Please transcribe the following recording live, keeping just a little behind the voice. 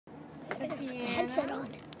the piano. Headset on.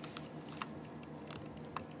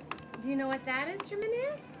 Do you know what that instrument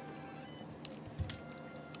is?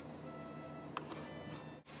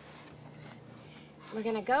 We're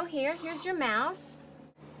gonna go here. Here's your mouse.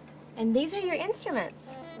 And these are your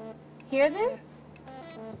instruments. Hear them?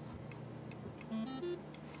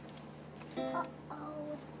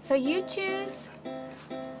 So you choose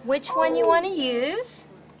which one you want to use.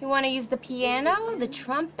 You want to use the piano, the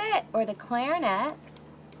trumpet, or the clarinet?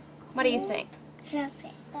 What do you think?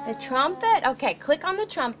 Trumpet. The trumpet? Okay, click on the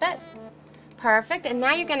trumpet. Perfect. And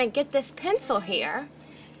now you're going to get this pencil here.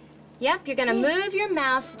 Yep, you're going to move your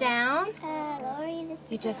mouse down.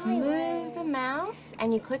 You just move the mouse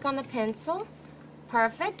and you click on the pencil.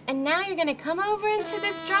 Perfect. And now you're going to come over into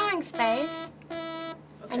this drawing space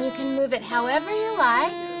and you can move it however you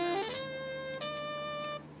like.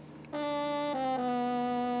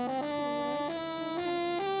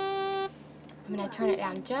 I'm going to turn it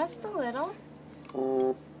down just a little.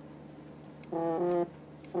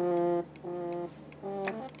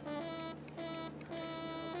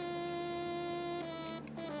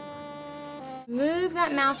 Move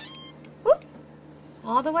that mouse whoop,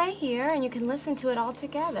 all the way here and you can listen to it all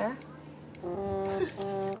together.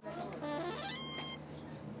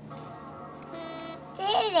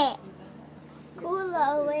 Did it. Cool,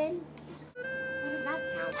 Owen. What does that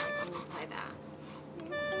sound like when you play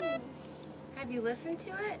that? Have you listened to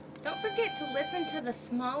it? Don't forget to listen to the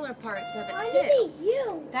smaller parts of it too.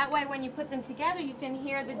 U? That way when you put them together you can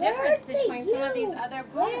hear the difference between some of these other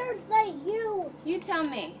parts. Where's the U? You tell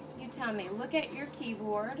me. You tell me. Look at your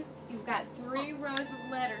keyboard. You've got 3 rows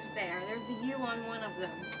of letters there. There's a U on one of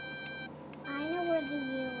them. I know where the U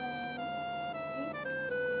is.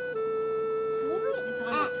 It's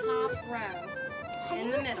on the top row. In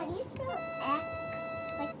the middle. How do you spell X?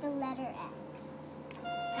 Like the letter X.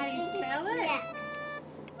 How do you spell it? X.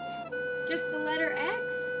 Just the letter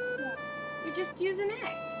X? Yeah. You're just using X.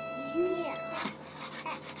 Yeah.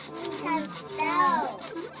 X. Because spell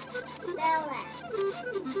X.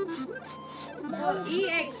 Well,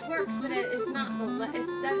 EX works, but it's not the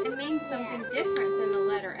it means something different than the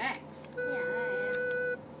letter X.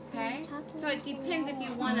 Okay? So it depends if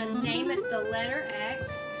you want to name it the letter X,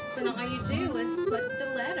 then all you do is put the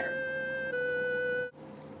letter.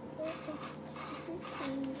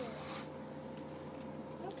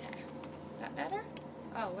 Okay. That better?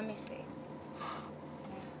 Oh, let me see.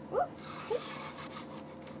 Woo.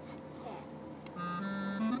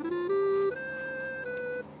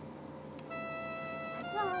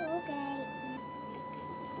 That's all okay.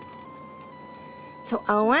 So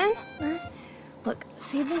Owen, look,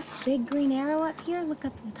 see this big green arrow up here? Look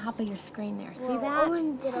up at the top of your screen there. See that?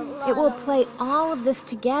 Owen did a lot It will play all of this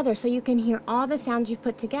together so you can hear all the sounds you've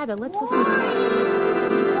put together. Let's listen to that.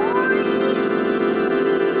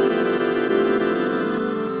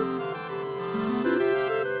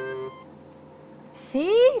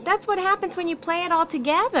 See? That's what happens when you play it all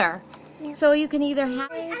together. Yeah. So you can either have...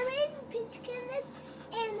 I'm in pitch canvas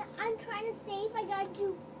and I'm trying to save. I got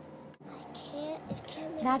to... I can't. It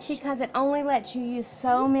can't. That's because it only lets you use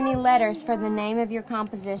so many letters for the name of your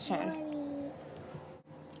composition.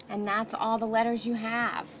 And that's all the letters you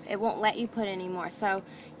have. It won't let you put any more. So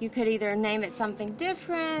you could either name it something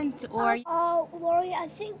different or... Oh, Lori, I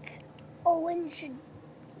think Owen should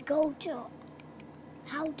go to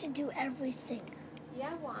how to do everything.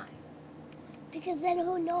 Yeah, why? Because then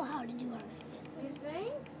he'll know how to do everything. You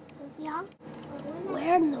think? Yeah?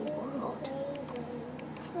 Where in the world?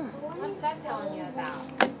 Huh. What's that telling you about?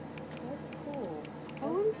 That's cool.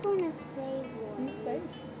 Owen's going to save one. He's safe.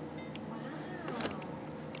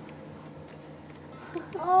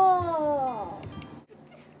 Oh!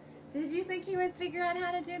 Did you think he would figure out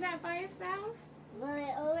how to do that by himself? Well,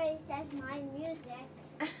 it always says my music,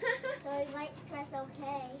 so he might press OK.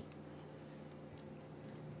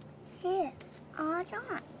 Here, all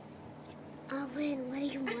done. Owen, what do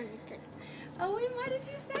you want to do? Owen, what did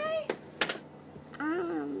you say?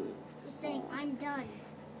 He's saying I'm done.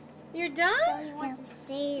 You're done? So he wants to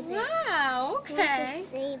save it. Wow, He wants okay. to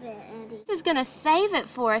save it, Eddie. This is going to save it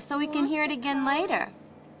for us so we can hear it again later.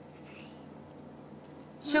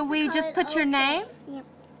 Should we just put your name? Yep.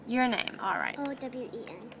 Your name, all right.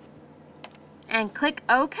 O-W-E-N. And click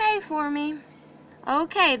OK for me.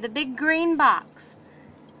 OK, the big green box.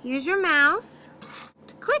 Use your mouse.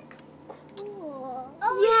 Click. Cool.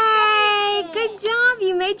 Yay! Good job.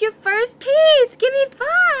 You made your first piece. Give me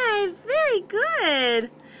 5. Very good.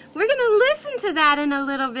 We're going to listen to that in a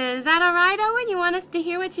little bit. Is that all right, Owen? You want us to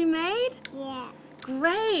hear what you made? Yeah.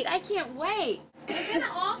 Great. I can't wait. We're going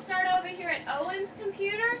to all start over here at Owen's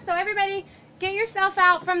computer. So everybody get yourself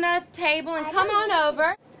out from the table and come on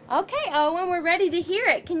over. Okay, Owen, we're ready to hear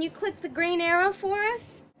it. Can you click the green arrow for us?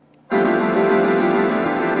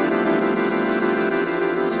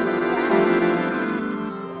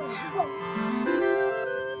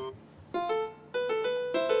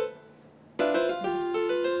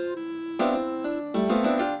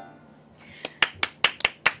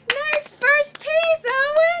 Nice first piece,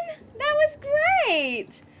 Owen! That was great!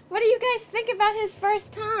 What do you guys think about his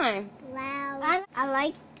first time? Loud. I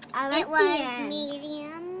like it was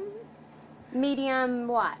medium. Medium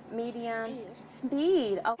what? Medium Speed.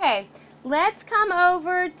 speed. Okay, let's come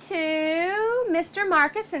over to Mr.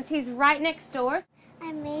 Marcus since he's right next door.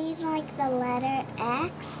 I made like the letter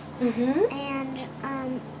X, Mm-hmm. and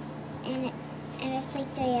it's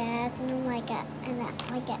like diagonal, like a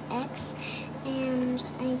X, and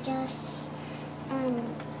I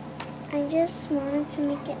just wanted to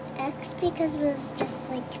make it X because it was just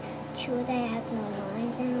like two diagonal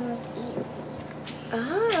lines and it was easy.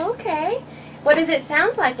 Ah, okay. What does it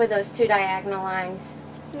sound like with those two diagonal lines?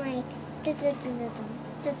 Like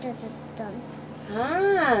dun.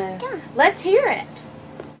 Ah, Yeah. let's hear it.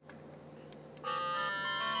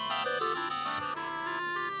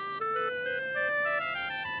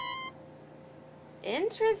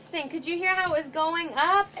 Interesting. Could you hear how it was going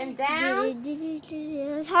up and down?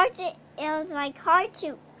 It was hard to. It was like hard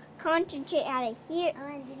to concentrate how to hear.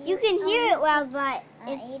 You can hear it well, but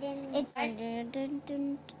it's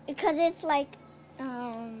because it's like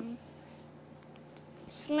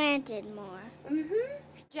slanted more. Mm-hmm.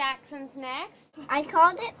 Jackson's next. I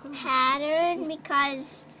called it pattern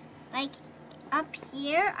because, like, up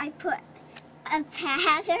here I put a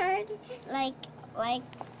pattern, like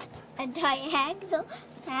a diagonal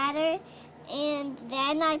pattern, and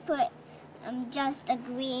then I put just a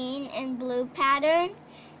green and blue pattern,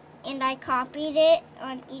 and I copied it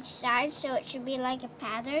on each side so it should be like a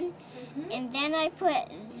pattern. Mm-hmm. And then I put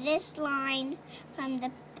this line from the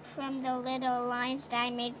little lines that I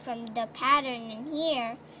made from the pattern in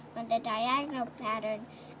here, from the diagonal pattern,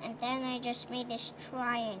 and then I just made this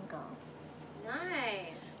triangle.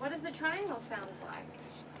 Nice. What does the triangle sound like?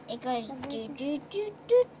 It goes do do do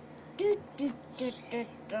do do do do do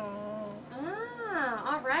do. Ah,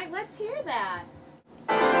 all right. Let's hear that.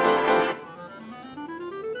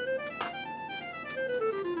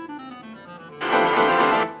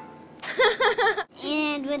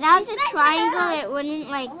 And without the triangle, it wouldn't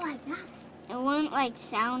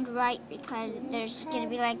sound right because there's gonna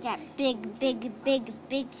be like that big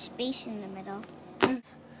space in the middle.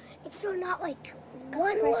 It's sort of not like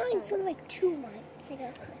one line, sort of like two lines. Like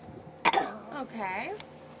a crystal. Okay.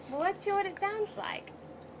 Well, let's hear what it sounds like.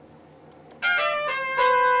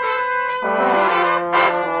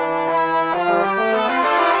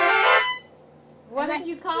 What did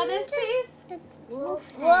you call this piece? Wolf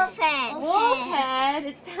head. Wolf head.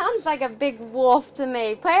 It sounds like a big wolf to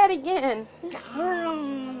me. Play it again. He's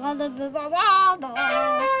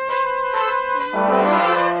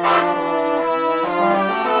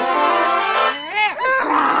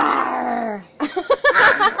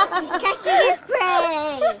catching his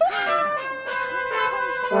prey.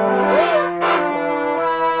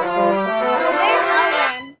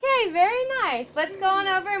 Okay, very nice. Let's go on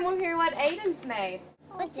over and we'll hear what Aiden's made.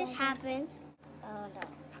 What just happened? Oh no.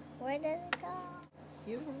 Where did it go?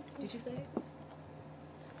 Did you say it?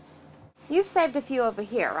 You've saved a few over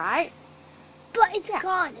here, right? But it's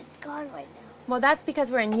gone. It's gone right now. Well, that's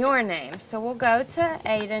because we're in your name. So we'll go to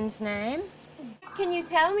Aiden's name. Can you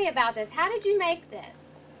tell me about this? How did you make this?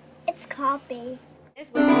 It's copies.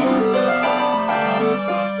 It's with I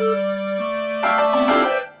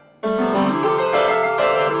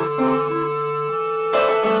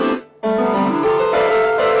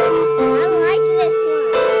like this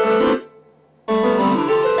one.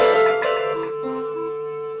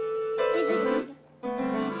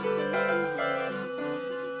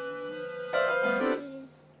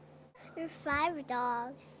 There's 5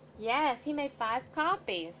 dogs. Yes, he made 5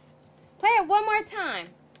 copies. Play it one more time.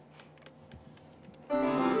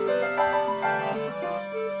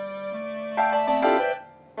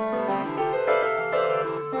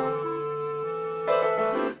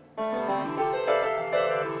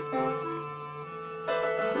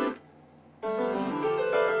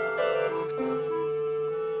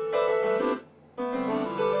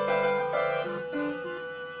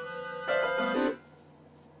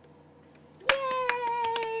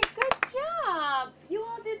 Yay! Good job! You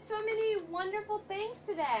all did so many wonderful things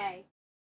today.